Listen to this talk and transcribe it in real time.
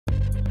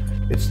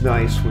it's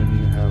nice when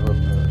you have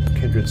a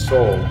kindred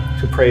soul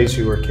to praise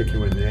you or kick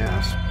you in the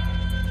ass.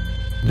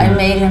 I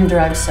made him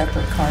drive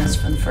separate cars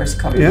for the first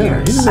couple of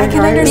years. I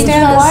can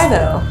understand why,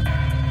 though.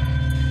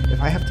 If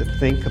I have to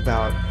think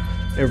about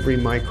every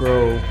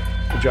micro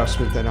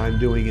adjustment that I'm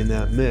doing in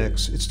that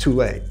mix, it's too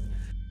late.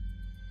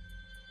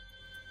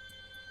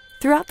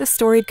 Throughout the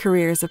storied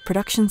careers of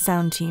production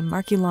sound team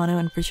Mark Ulano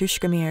and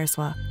Patrushka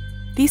Mierzwa,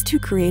 these two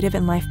creative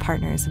and life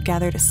partners have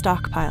gathered a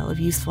stockpile of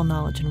useful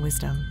knowledge and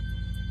wisdom.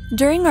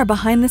 During our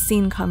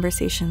behind-the-scene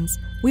conversations,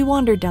 we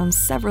wandered down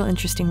several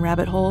interesting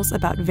rabbit holes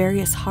about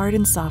various hard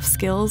and soft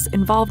skills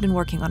involved in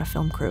working on a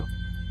film crew.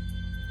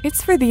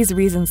 It's for these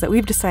reasons that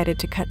we've decided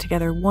to cut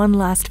together one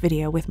last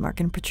video with Mark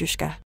and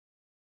Patrushka.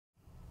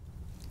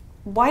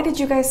 Why did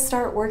you guys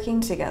start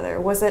working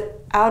together? Was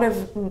it out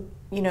of,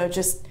 you know,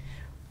 just,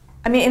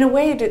 I mean, in a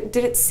way, did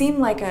it seem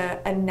like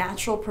a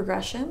natural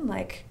progression?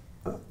 Like,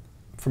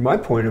 from my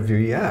point of view,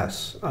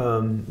 yes.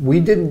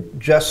 We didn't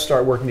just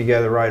start working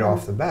together right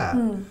off the bat.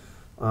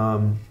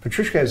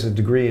 Patrushka has a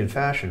degree in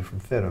fashion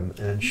from FITM,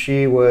 and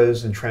she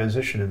was in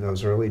transition in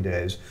those early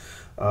days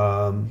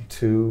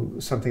to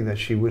something that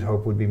she would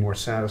hope would be more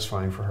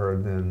satisfying for her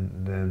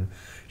than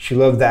she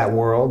loved that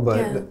world,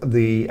 but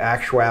the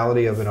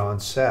actuality of it on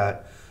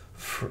set,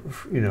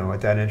 you know,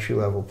 at that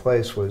entry-level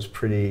place was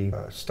pretty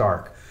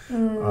stark.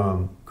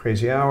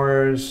 Crazy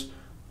hours,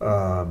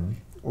 you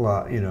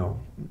know,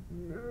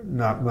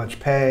 not much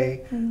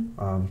pay.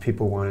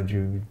 People wanted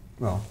you,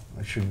 well,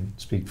 I shouldn't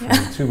speak for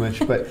her too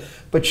much,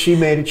 but she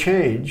made a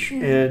change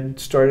and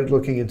started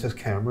looking into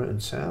camera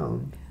and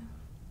sound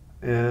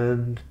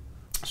and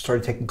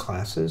started taking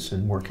classes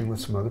and working with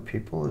some other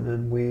people, and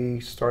then we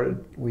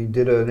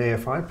did an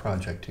AFI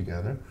project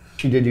together.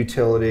 She did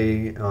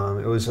utility. It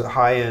was a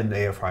high-end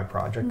AFI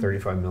project,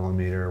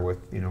 35mm with,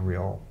 you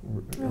know,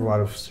 a lot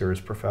of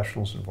serious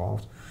professionals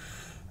involved.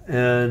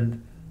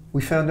 And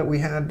we found that we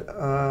had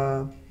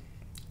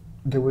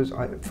there was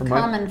a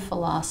common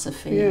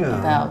philosophy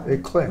about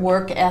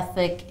work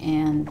ethic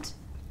and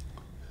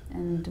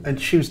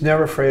she was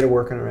never afraid of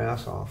working her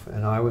ass off,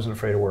 and I wasn't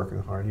afraid of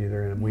working hard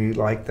either, and we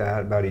liked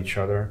that about each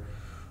other.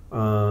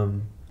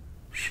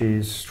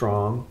 She's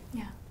strong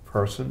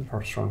person,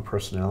 strong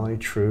personality,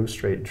 true,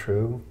 straight and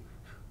true.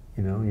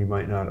 You know, you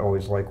might not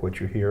always like what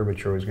you hear, but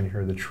you're always going to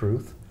hear the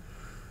truth.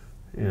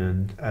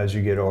 And as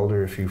you get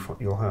older,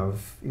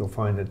 you'll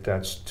find that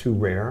that's too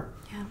rare.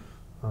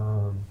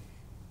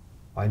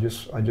 I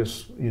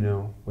just, you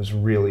know, was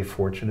really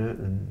fortunate,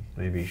 and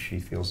maybe she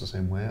feels the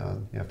same way.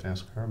 You have to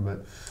ask her,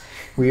 but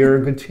we are a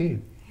good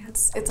team.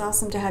 It's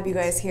awesome to have you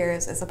guys here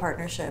as a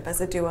partnership,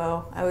 as a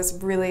duo. I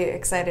was really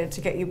excited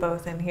to get you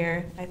both in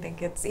here. I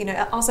think it's, you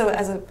know, also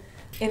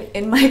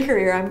in my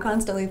career, I'm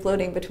constantly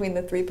floating between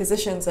the three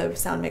positions of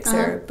sound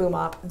mixer, boom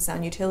op, and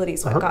sound utility.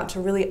 So I've got to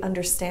really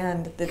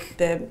understand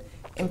the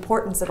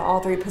importance of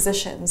all three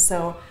positions.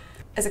 So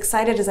as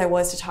excited as I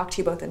was to talk to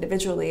you both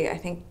individually, I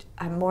think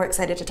I'm more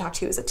excited to talk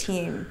to you as a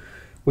team.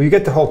 Well, you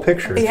get the whole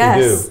picture if you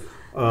do.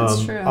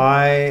 That's true.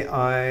 I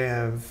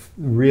have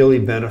really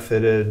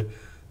benefited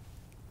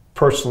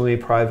personally,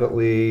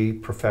 privately,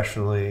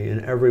 professionally,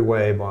 in every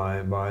way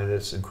by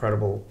this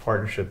incredible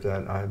partnership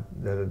that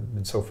I've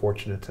been so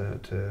fortunate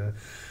to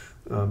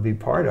be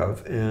part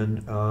of.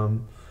 And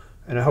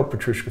I hope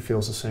Patrushka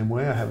feels the same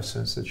way. I have a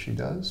sense that she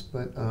does,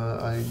 but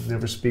I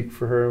never speak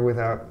for her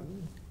without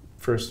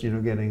first, you know,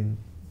 getting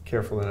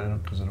careful that I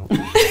don't, because I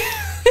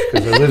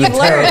live You've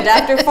learned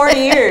after 40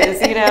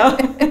 years, you know.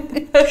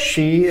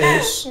 She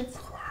is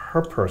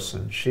her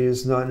person. She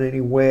is not in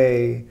any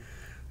way,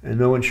 and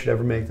no one should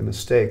ever make the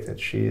mistake that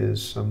she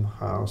is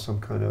somehow some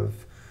kind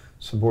of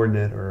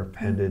subordinate or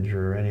appendage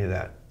or any of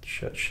that.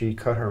 She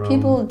cut her own.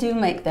 People do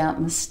make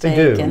that mistake.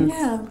 They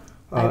do.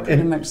 And I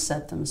pretty much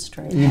set them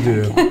straight. You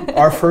do.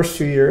 Our first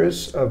few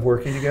years of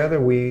working together,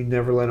 we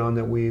never let on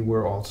that we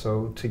were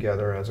also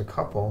together as a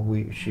couple.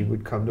 She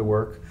would come to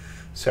work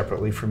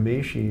separately from me.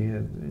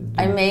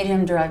 I made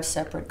him drive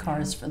separate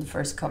cars for the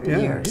first couple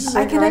of years.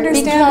 I can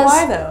understand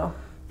why, though.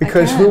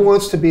 Because who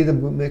wants to be the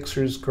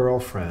mixer's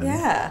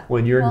girlfriend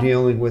when you're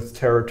dealing with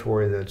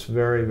territory that's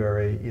very,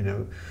 very, you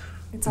know,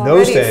 it's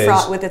already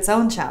fraught with its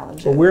own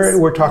challenges. Well,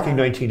 we're talking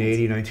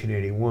 1980,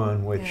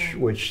 1981,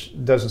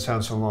 which doesn't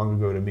sound so long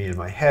ago to me in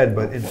my head,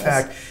 but in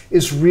fact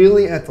is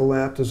really at the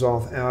lap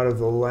dissolve out of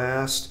the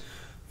last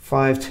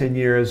 5–10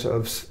 years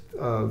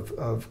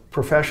of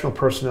professional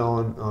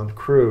personnel on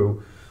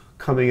crew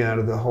coming out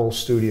of the whole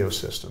studio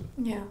system.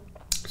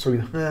 So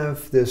you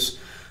have this,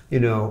 you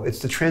know, it's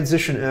the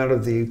transition out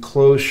of the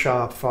closed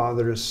shop,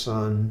 father to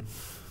son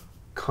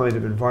kind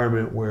of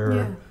environment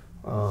where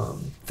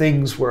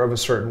things were of a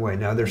certain way.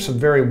 Now, there's some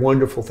very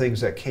wonderful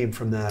things that came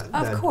from that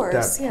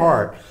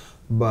part,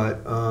 but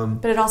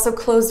it also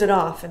closed it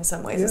off in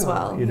some ways as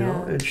well. You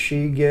know, and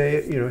she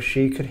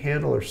could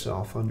handle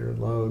herself under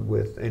load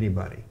with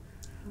anybody.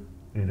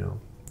 You know,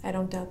 I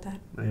don't doubt that.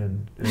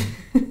 And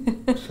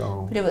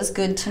so, but it was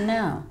good to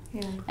know.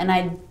 And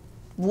I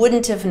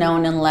wouldn't have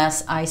known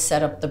unless I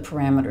set up the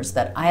parameters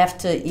that I have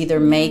to either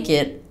make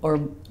it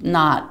or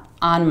not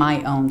on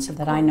my own so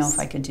that I know if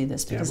I could do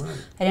this, because right.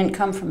 I didn't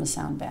come from a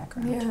sound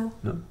background. Yeah.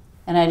 No.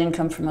 And I didn't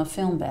come from a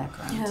film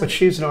background. Yeah. But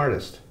she's an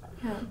artist.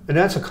 Yeah. And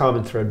that's a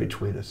common thread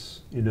between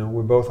us. You know,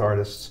 we're both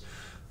artists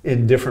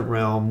in different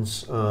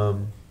realms,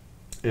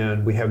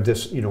 and we have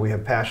we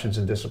have passions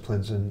and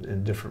disciplines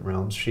in different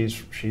realms.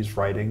 She's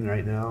writing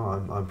right now.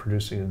 I'm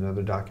producing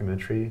another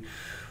documentary,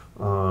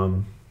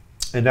 and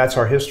that's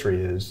our history.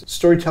 Is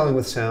storytelling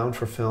with sound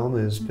for film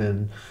has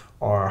been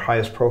our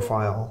highest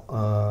profile,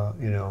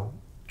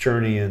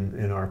 journey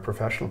in our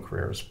professional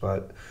careers.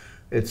 But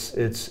it's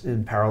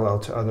in parallel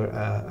to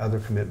other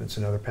commitments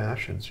and other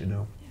passions. You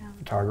know,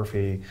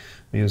 photography,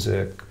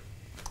 music.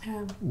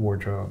 Yeah.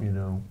 Wardrobe,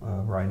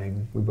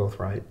 writing. We both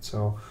write,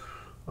 so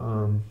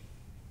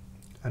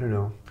I don't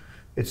know.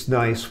 It's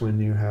nice when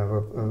you have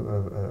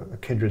a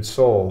kindred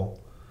soul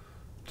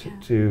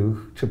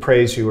to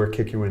praise you or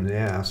kick you in the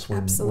ass.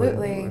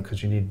 Absolutely.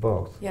 Because you need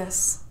both.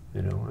 Yes.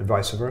 And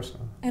vice versa.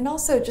 And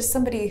also just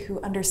somebody who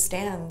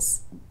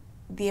understands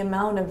the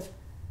amount of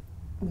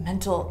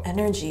mental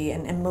energy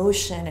and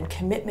emotion and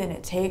commitment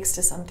it takes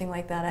to something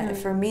like that.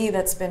 For me,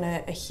 that's been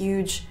a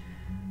huge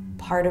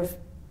part of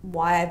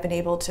why I've been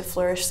able to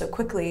flourish so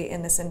quickly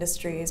in this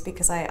industry, is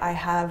because I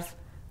have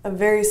a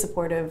very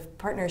supportive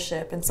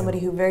partnership and somebody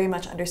who very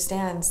much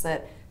understands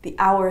that the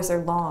hours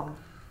are long,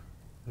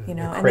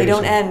 and they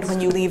don't end when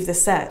you leave the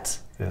set.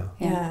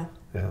 Yeah.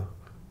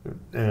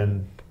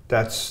 And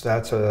that's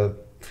a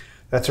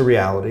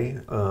reality.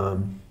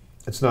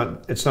 It's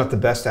not the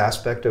best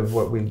aspect of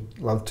what we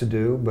love to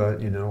do,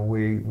 but we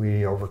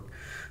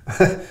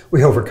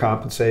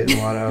overcompensate in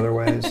a lot of other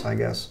ways, I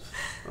guess.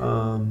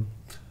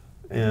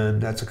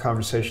 And that's a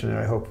conversation that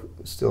I hope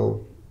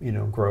still,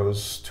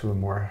 grows to a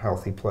more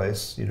healthy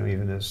place.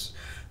 Even as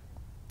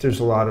there's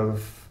a lot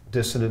of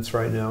dissonance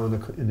right now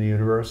in the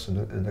universe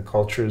and the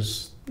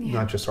cultures,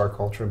 not just our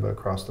culture, but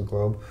across the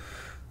globe,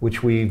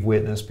 which we've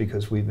witnessed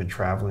because we've been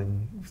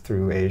traveling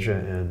through Asia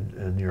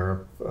and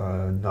Europe,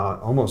 not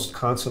almost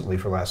constantly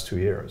for the last 2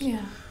 years.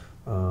 Yeah.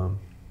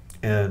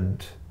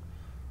 And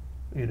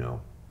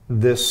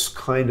this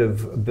kind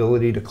of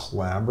ability to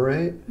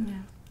collaborate.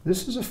 Yeah.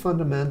 This is a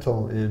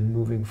fundamental in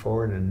moving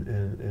forward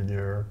in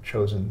your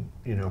chosen,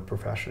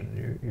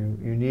 profession.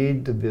 You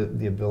need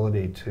the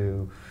ability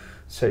to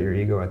set your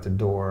ego at the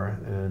door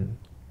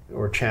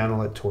or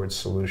channel it towards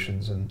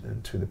solutions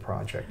and to the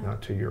project,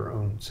 not to your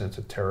own sense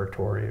of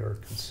territory or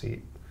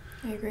conceit.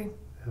 I agree.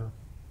 Yeah.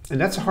 And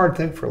that's a hard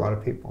thing for a lot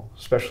of people,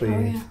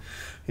 especially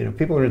if,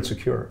 people are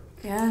insecure.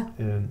 Yeah.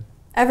 And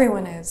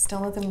everyone is.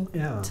 Don't let them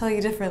tell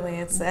you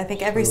differently. I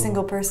think every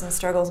single person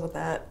struggles with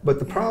that. But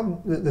the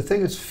problem, the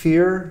thing is,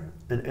 fear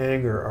and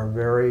anger are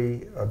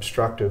very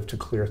obstructive to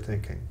clear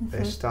thinking.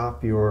 They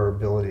stop your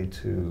ability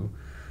to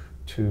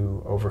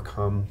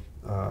overcome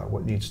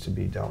what needs to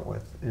be dealt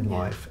with in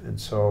life. And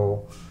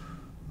so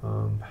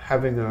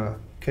having a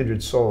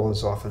kindred soul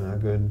is often a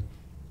good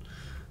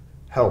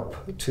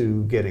help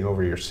to getting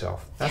over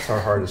yourself. That's our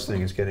hardest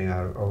thing, is getting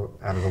out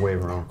of the way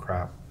of our own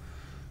crap,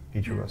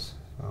 each of us.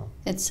 So.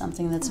 It's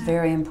something that's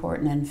very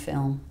important in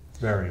film.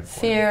 Very important.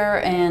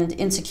 Fear and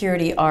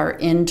insecurity are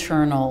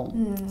internal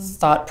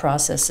thought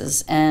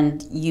processes,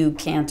 and you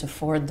can't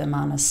afford them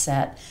on a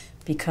set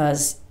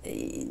because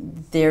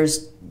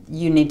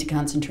you need to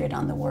concentrate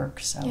on the work.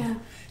 So and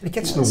it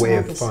gets in the way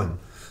of fun.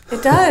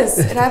 It does.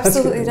 It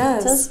absolutely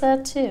does. It does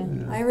that too.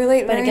 Yeah. I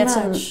relate very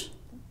much.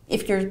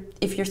 If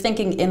you're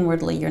thinking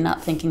inwardly, you're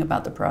not thinking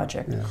about the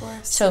project. Of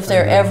course. So if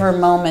there are ever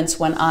moments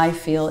when I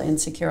feel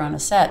insecure on a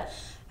set,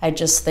 I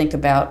just think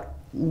about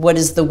what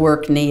does the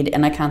work need,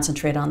 and I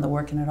concentrate on the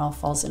work, and it all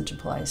falls into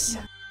place.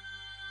 Yeah.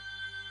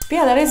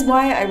 But that is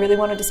why I really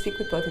wanted to speak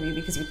with both of you,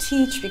 because you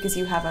teach, because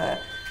you have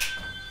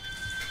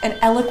an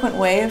eloquent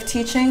way of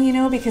teaching,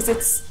 because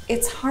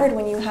it's hard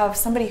when you have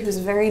somebody who's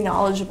very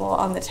knowledgeable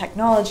on the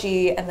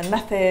technology and the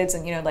methods,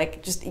 and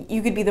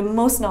you could be the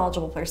most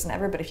knowledgeable person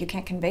ever, but if you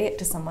can't convey it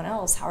to someone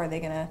else, how are they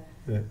gonna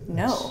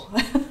know?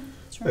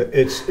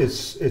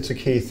 It's a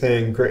key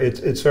thing.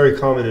 It's very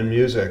common in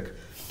music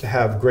to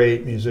have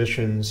great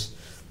musicians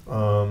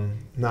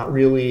not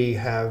really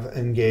have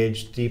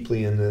engaged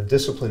deeply in the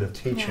discipline of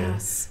teaching,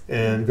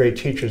 and great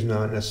teachers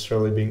not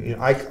necessarily being.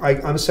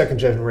 I'm a second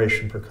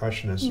generation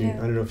percussionist. I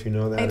don't know if you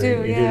know that. I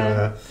do. You do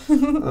know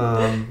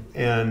that.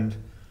 And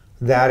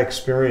that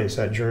experience,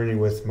 that journey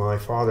with my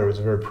father, was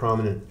a very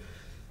prominent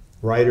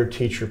writer,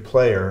 teacher,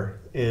 player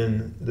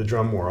in the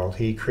drum world.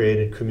 He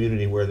created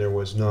community where there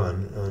was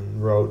none,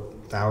 and wrote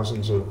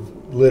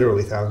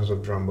literally thousands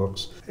of drum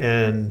books,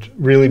 and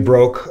really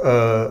broke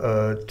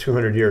a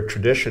 200-year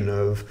tradition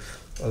of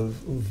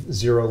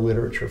zero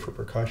literature for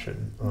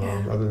percussion,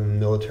 other than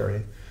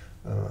military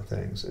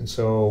things. And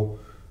so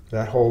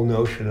that whole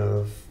notion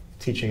of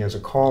teaching as a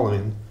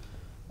calling,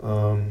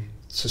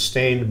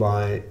 sustained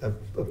by a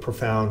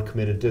profound,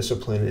 committed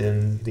discipline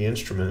in the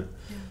instrument,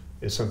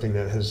 is something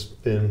that has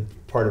been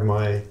part of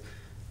my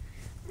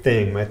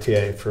thing, my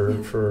TA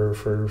for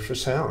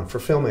sound, for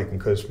filmmaking,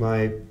 because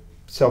my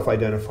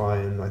self-identify,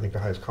 and I think the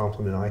highest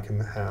compliment I can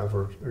have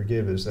or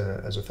give is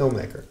as a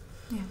filmmaker.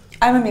 Yeah.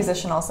 I'm a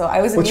musician also.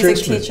 I was a What's your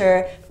music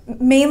teacher,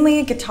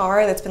 mainly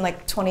guitar. That's been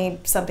like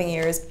 20-something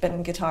years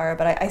been guitar,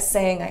 but I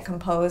sang, I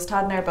composed.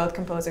 Todd and I are both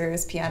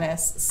composers,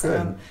 pianists.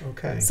 Good.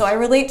 Okay. So I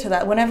relate to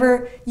that.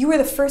 Whenever you were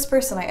the first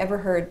person I ever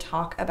heard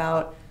talk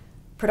about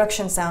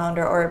production sound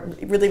or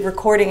really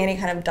recording any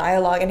kind of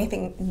dialogue,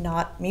 anything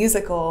not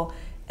musical,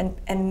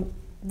 and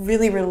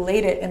really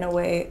relate it in a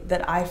way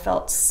that I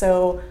felt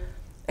so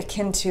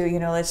akin to, you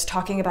know, it's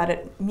talking about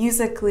it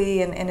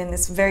musically and in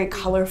this very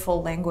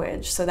colorful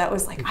language. So that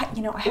was like, I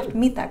have to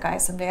meet that guy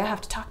someday. I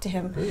have to talk to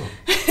him.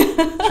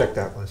 Check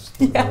that list.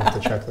 Yeah. The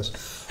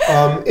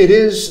checklist. It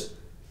is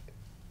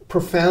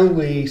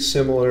profoundly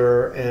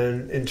similar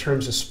and in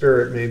terms of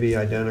spirit maybe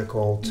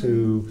identical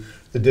to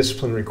the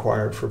discipline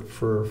required for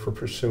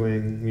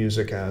pursuing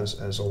music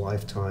as a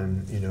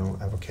lifetime, you know,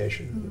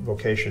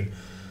 vocation.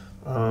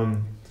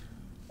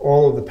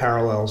 All of the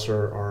parallels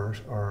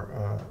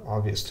are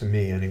obvious to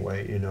me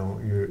anyway. You know,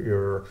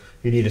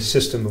 you need a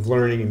system of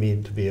learning. You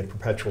need to be a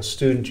perpetual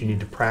student. You need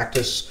to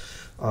practice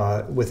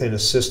within a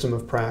system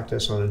of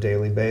practice on a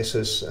daily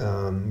basis,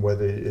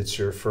 whether it's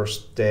your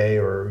first day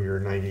or you're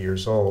 90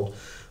 years old.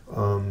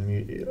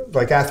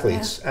 Like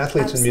athletes,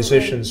 athletes and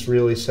musicians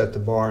really set the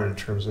bar in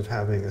terms of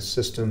having a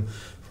system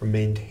for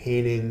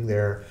maintaining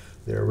their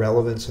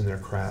relevance in their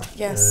craft.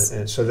 Yes.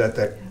 And so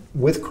that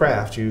with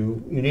craft,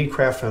 you need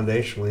craft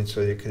foundationally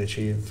so you can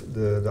achieve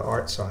the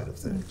art side of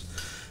things.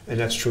 And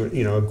that's true.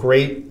 You know, a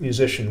great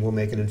musician will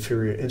make an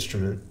inferior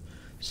instrument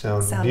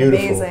sound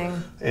beautiful.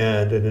 Amazing.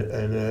 And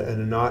a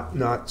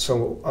not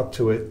so up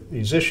to it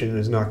musician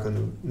is not going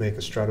to make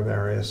a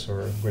Stradivarius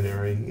or a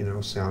Guarneri, you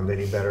know, sound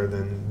any better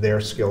than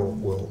their skill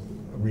will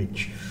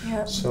reach.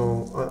 Yep.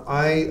 So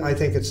I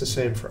think it's the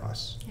same for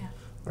us.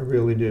 I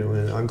really do,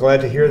 and I'm glad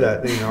to hear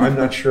that. You know, I'm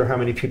not sure how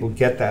many people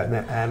get that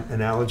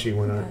analogy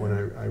when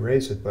I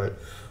raise it, but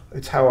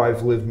it's how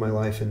I've lived my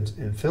life in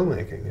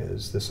filmmaking.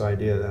 Is this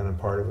idea that I'm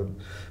part of a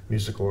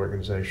musical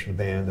organization, a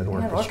band, an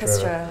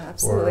orchestra,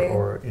 absolutely,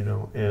 or you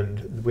know,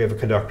 and we have a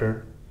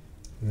conductor,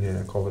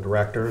 called a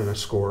director, and a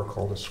score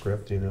called a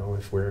script. You know,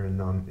 if we're in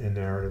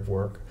narrative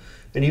work,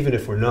 and even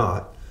if we're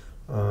not,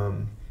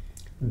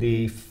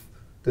 the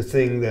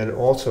thing that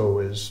also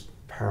is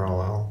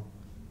parallel,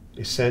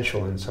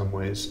 essential in some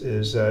ways,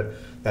 is that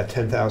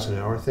 10,000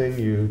 hour thing,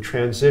 you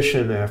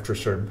transition after a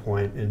certain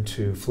point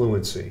into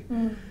fluency,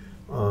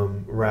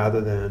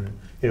 rather than,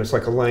 you know, it's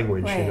like a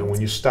language. Right. You know, when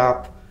you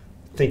stop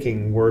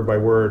thinking word by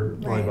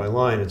word, line by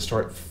line, and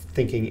start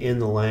thinking in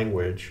the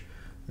language,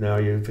 now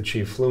you've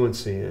achieved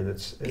fluency, and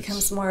it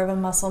becomes more of a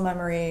muscle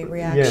memory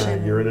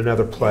reaction. Yeah, you're in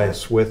another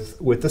place with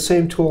the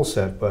same tool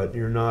set, but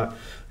you're not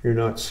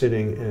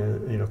sitting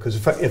in, you know,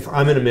 because if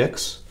I'm in a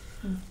mix,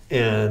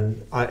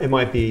 and it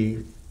might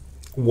be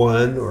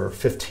 1 or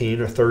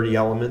 15 or 30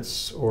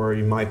 elements, or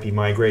you might be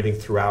migrating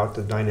throughout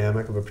the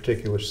dynamic of a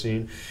particular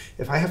scene.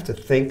 If I have to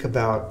think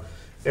about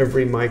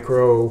every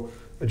micro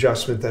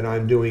adjustment that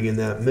I'm doing in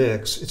that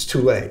mix, it's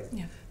too late.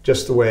 Yeah.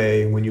 Just the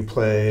way when you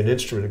play an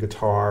instrument, a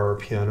guitar or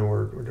piano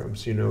or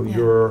drums, you know,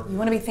 you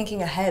want to be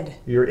thinking ahead.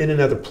 You're in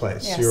another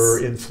place. Yes.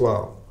 You're in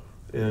flow.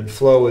 And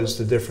flow is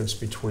the difference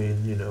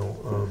between, you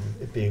know,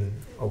 it being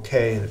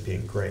okay and it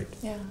being great.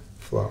 Yeah.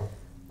 Flow.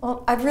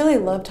 Well, I've really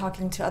loved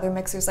talking to other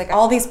mixers, like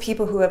all these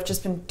people who have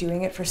just been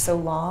doing it for so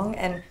long,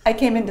 and I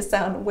came into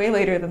sound way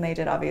later than they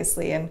did,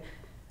 obviously, and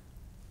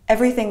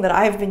everything that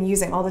I've been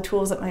using, all the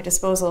tools at my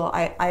disposal,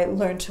 I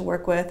learned to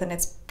work with, and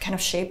it's kind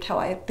of shaped how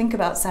I think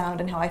about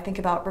sound and how I think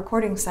about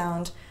recording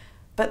sound.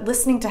 But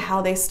listening to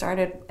how they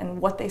started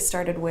and what they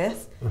started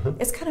with,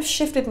 it's kind of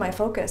shifted my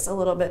focus a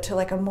little bit to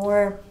like a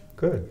more...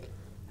 Good.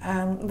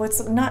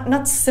 What's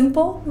not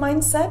simple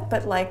mindset,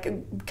 but like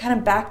kind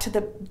of back to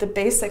the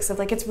basics of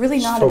like, it's really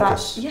not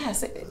focus.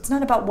 About, it's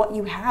not about what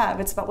you have,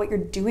 it's about what you're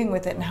doing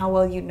with it and how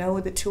well you know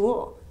the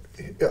tool.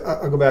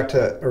 I'll go back to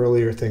that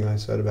earlier thing I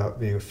said about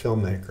being a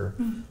filmmaker.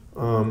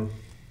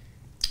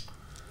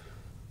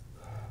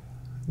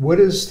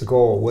 What is the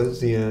goal? What is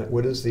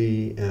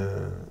the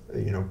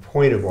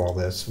point of all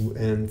this?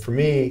 And for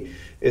me,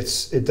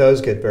 it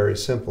does get very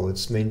simple.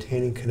 It's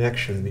maintaining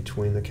connection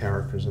between the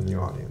characters and the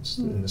audience,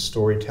 and the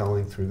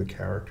storytelling through the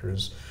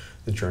characters,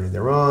 the journey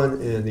they're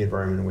on, and the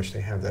environment in which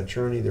they have that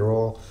journey. They're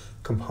all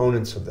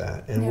components of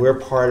that, and we're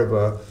part of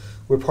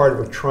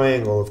a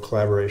triangle of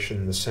collaboration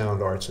in the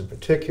sound arts in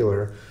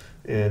particular.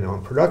 And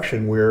on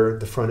production, we're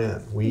the front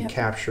end. We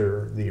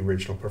capture the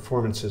original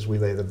performances. We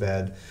lay the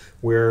bed.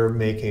 We're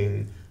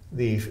making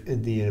the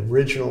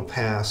original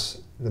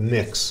pass, the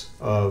mix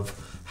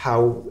of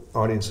how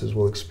audiences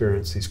will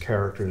experience these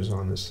characters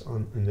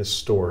in this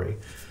story.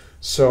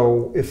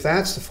 So if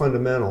that's the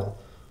fundamental,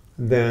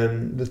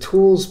 then the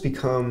tools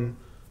become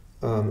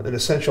an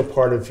essential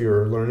part of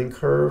your learning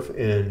curve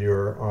and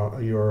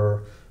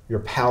your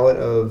palette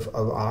of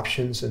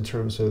options in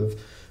terms of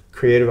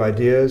creative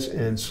ideas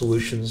and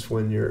solutions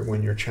when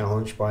you're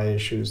challenged by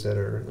issues that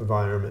are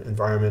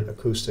environment,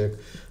 acoustic,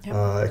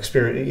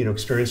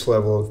 experience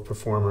level of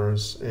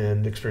performers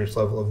and experience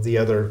level of the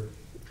other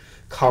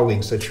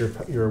colleagues that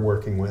you're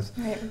working with.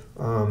 Right.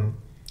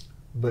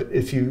 But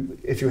if you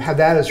have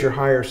that as your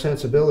higher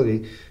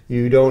sensibility,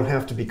 you don't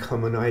have to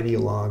become an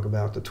ideologue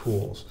about the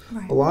tools.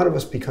 Right. A lot of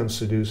us become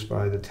seduced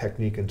by the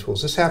technique and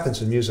tools. This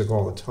happens in music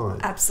all the time.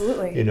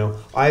 Absolutely. You know,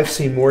 I've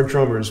seen more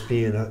drummers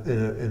be in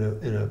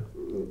a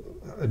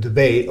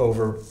debate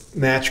over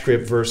match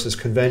grip versus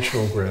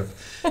conventional grip,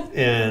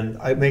 and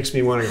it makes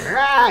me want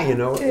to, you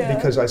know,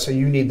 because I say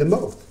you need them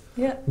both.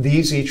 Yeah.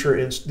 These each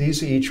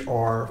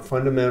are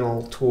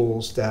fundamental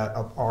tools that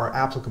are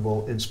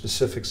applicable in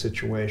specific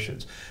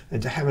situations.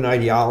 And to have an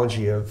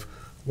ideology of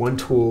one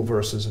tool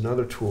versus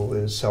another tool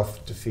is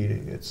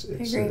self-defeating.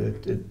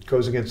 It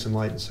goes against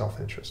enlightened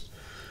self-interest.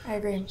 I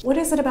agree. What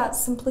is it about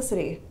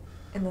simplicity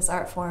in this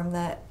art form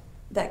that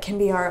can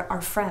be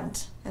our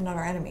friend and not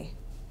our enemy?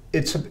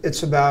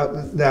 It's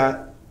about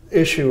that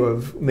issue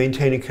of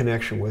maintaining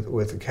connection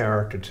with the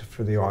character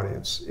for the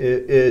audience.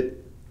 It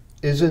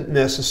isn't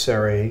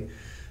necessary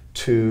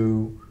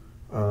to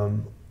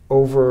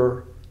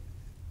over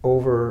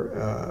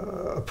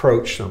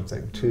approach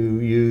something,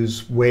 to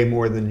use way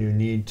more than you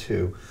need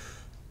to.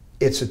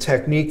 It's a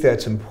technique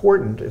that's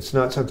important. It's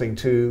not something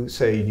to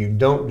say you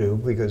don't do,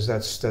 because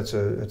that's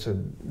a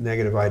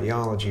negative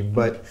ideology.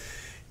 But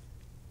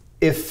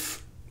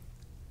if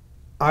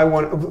I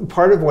want,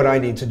 part of what I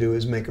need to do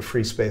is make a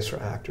free space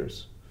for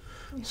actors.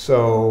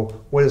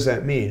 So what does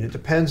that mean? It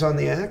depends on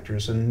the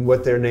actors and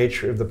what their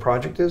nature of the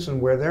project is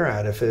and where they're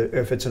at.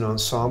 If it's an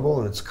ensemble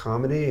and it's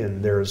comedy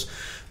and there's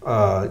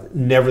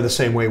never the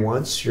same way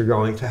once, you're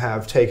going to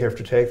have take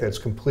after take that's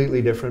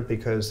completely different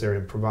because they're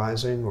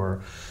improvising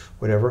or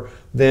whatever,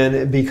 then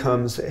it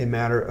becomes a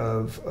matter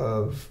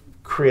of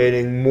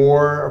creating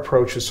more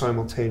approaches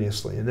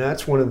simultaneously. And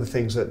that's one of the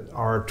things that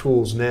our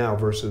tools now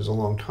versus a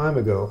long time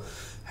ago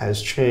has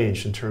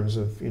changed in terms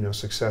of, you know,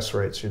 success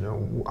rates. You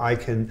know, I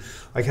can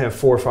have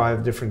 4 or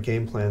 5 different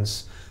game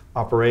plans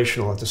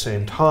operational at the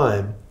same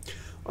time,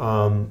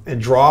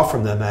 and draw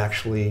from them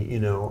actually,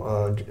 you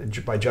know,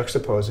 by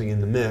juxtaposing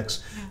in the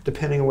mix,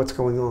 depending on what's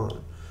going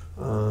on.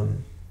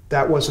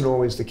 That wasn't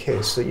always the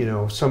case. That, you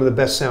know, some of the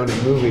best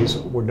sounding movies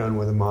were done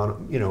with a mono.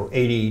 You know,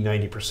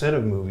 80–90%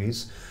 of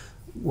movies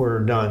were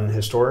done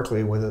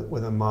historically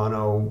with a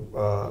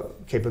mono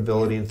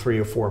capability and 3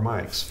 or 4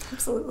 mics.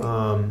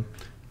 Absolutely.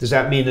 Does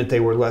that mean that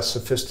they were less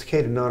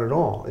sophisticated? Not at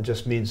all. It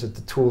just means that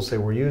the tools they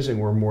were using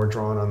were more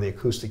drawn on the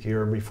acoustic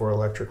ear before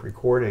electric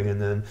recording,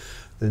 and then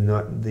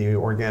the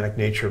organic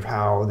nature of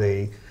how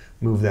they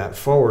move that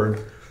forward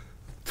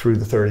through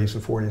the 30s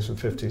and 40s and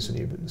 50s and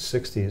even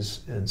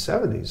 60s and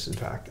 70s, in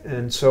fact.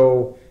 And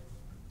so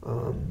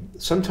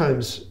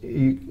sometimes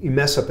you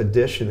mess up a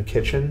dish in the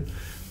kitchen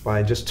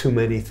by just too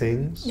many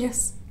things.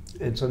 Yes.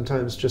 And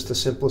sometimes just the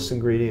simplest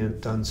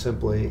ingredient done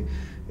simply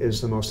is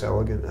the most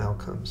elegant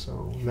outcome.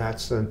 So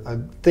that's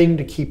a thing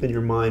to keep in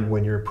your mind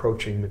when you're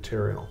approaching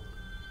material.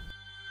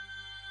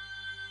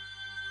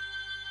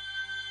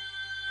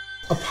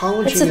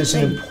 Apology is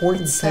an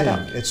important thing.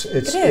 It's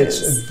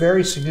a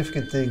very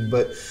significant thing,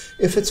 but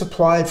if it's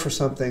applied for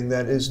something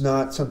that is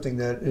not something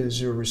that is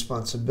your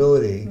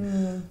responsibility,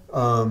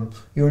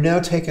 you're now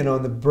taking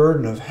on the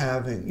burden of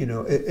having, you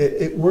know,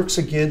 it works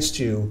against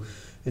you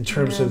in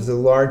terms of the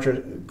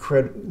larger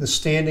the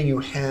standing you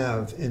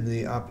have in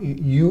the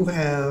you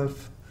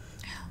have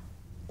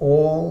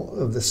all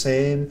of the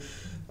same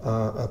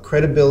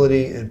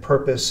credibility and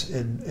purpose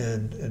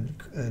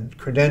and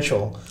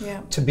credential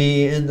to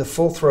be in the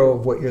full throw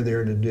of what you're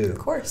there to do. Of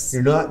course.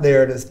 You're not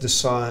there to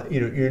decide,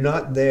 you know, you're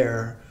not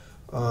there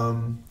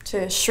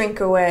to shrink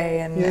away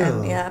and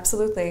yeah,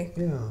 absolutely.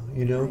 Yeah,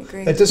 you know, I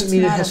agree. that doesn't It's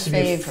mean it not has a to be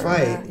a favor.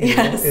 fight. You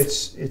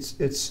Yes.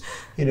 know, it's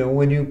you know,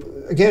 when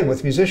you, again,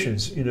 with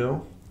musicians, you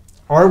know,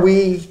 are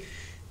we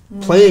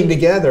playing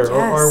together or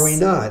are we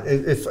not?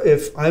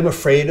 If I'm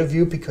afraid of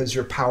you because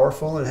you're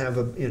powerful and have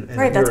a, you know, and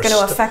right, that's going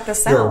to affect the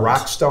sound. You're a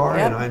rock star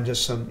and I'm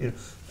just some, you know,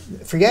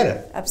 forget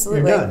it.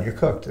 Absolutely. You're done. You're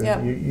cooked.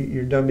 Yep.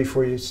 You're done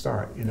before you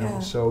start. You know,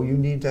 so you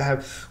need to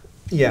have,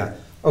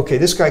 okay,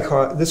 this guy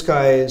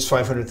is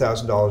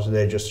 $500,000 a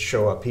day just to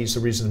show up. He's the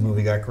reason the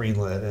movie got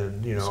greenlit,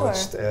 and you know,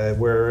 it's,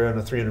 we're on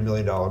a $300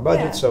 million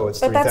budget, so it's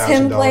 $3,000. But that's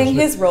him playing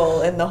his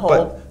role in the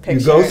whole picture.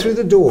 You go through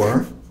the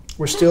door.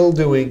 We're still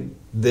doing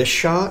this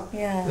shot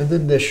and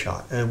then this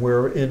shot, and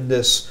we're in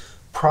this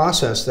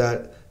process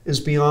that is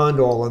beyond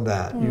all of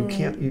that. You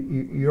can't.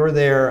 You're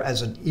there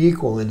as an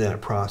equal in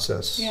that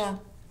process. Yeah.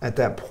 At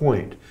that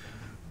point.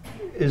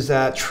 Is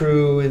that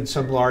true in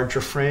some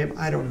larger frame?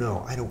 I don't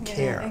know. I don't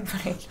care.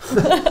 Right.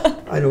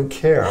 I don't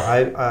care.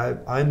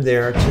 I'm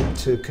there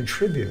to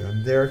contribute.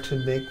 I'm there to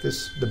make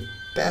this the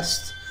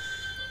best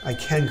I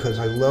can because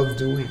I love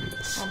doing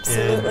this.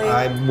 Absolutely. And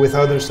I'm with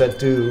others that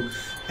do.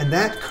 And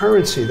that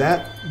currency,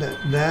 that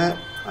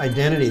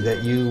identity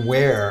that you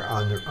wear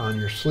on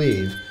your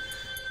sleeve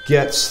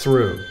gets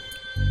through.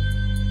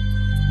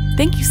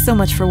 Thank you so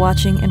much for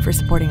watching and for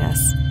supporting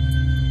us.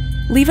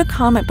 Leave a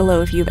comment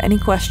below if you have any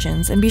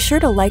questions, and be sure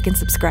to like and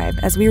subscribe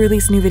as we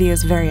release new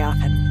videos very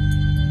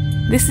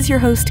often. This is your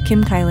host,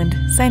 Kim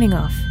Kylland, signing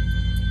off.